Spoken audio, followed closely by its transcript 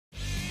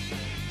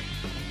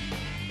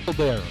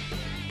there.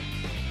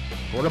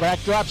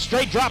 Quarterback drops,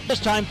 straight drop this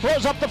time,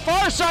 throws up the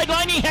far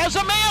sideline. He has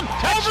a man.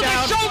 Touchdown. Over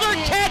the shoulder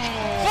catch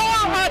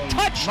for a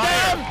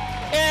touchdown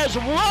as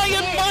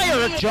Ryan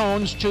Meyer.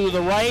 Jones to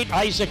the right,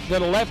 Isaac to the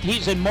left.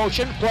 He's in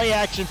motion, play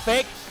action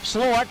fake.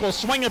 Slowick will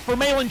swing it for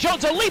Malin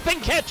Jones. A leaping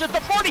catch at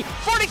the 40,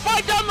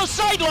 45 down the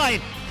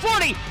sideline.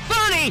 40,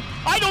 30.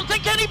 I don't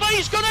think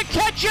anybody's going to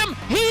catch him.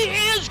 He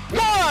is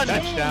gone.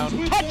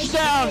 Touchdown.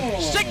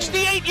 Touchdown,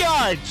 68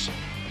 yards.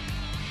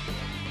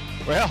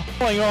 Well,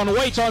 going on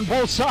weights on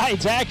both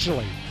sides,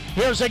 actually.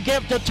 Here's a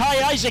give to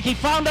Ty Isaac. He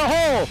found a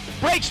hole.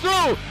 Breaks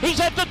through. He's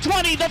at the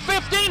 20, the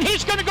 15.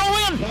 He's going to go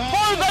in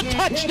for the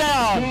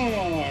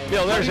touchdown.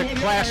 Bill, there's a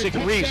classic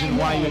reason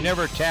why you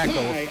never tackle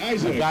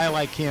a guy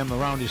like him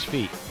around his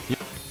feet.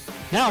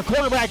 Now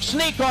quarterback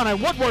sneak on it.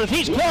 Woodworth,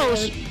 he's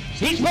close.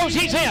 He's close,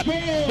 he's in.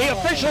 The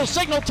official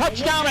signal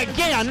touchdown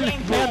again,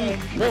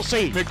 and we'll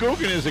see.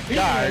 McGugan is a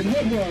guard,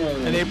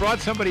 and they brought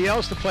somebody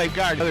else to play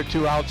guard. The other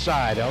two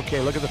outside.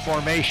 Okay, look at the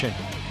formation.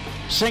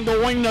 Single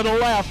wing to the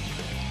left.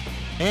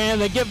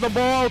 And they give the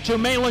ball to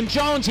Malin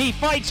Jones. He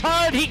fights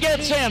hard, he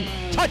gets in.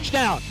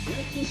 Touchdown.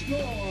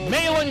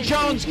 Malin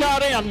Jones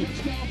got in.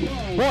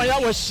 Boy,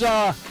 that was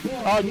a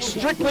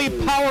strictly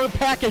power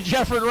package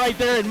effort right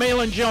there at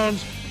Malin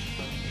Jones.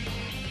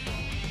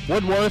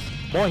 Woodworth,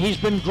 boy, he's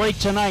been great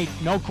tonight,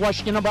 no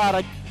question about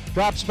it.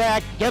 Drops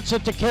back, gets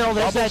it to Carroll.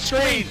 There's that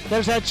screen.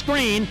 There's that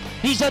screen.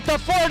 He's at the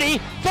 40,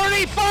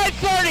 35,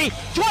 30,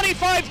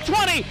 25,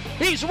 20.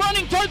 He's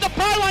running toward the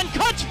pylon,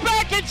 cuts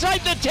back inside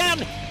the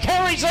 10,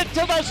 carries it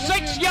to the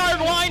 6-yard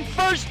line,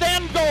 first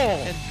and goal.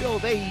 And Bill,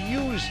 they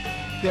use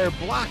their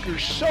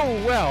blockers so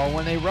well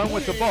when they run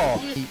with the ball.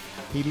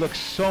 He looks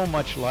so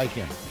much like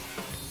him.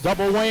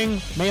 Double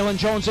wing, Malin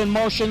Jones in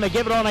motion. They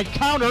give it on a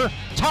counter.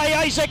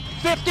 Ty Isaac,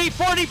 50,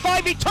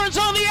 45. He turns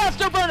on the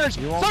afterburners.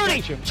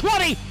 30,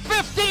 20,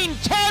 15,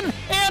 10,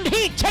 and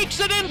he takes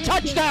it in.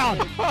 Touchdown.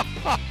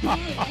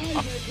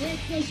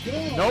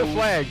 No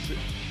flags.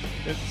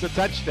 It's a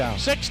touchdown.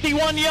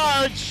 61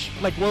 yards.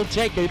 Like, we'll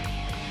take it.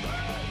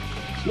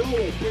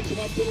 Slowick picks him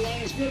up to the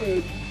line of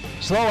scrimmage.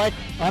 Slowick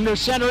under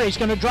center. He's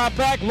going to drop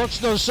back. Looks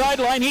to the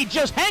sideline. He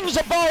just hangs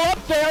the ball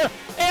up there,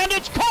 and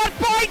it's caught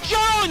by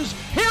Jones.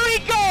 Here he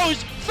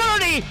goes.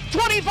 30,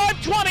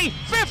 25, 20,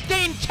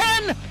 15,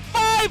 10,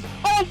 5,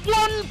 a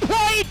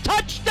one-play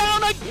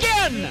touchdown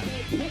again.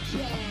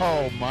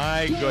 Oh,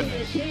 my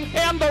goodness.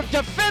 And the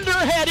defender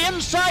had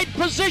inside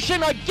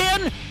position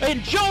again,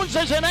 and Jones,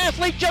 as an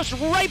athlete, just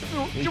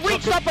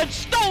reached up and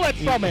stole it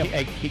from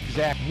him.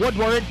 Exactly.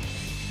 Woodward,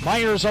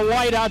 Myers a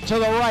wide out to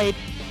the right.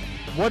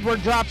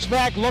 Woodward drops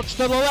back, looks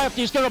to the left.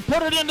 He's going to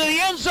put it into the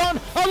end zone.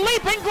 A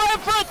leaping grab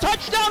for a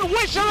touchdown.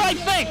 Wisher, I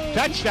think.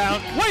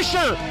 Touchdown. Wisher,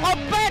 a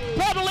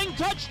backpedaling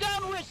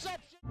touchdown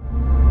reception.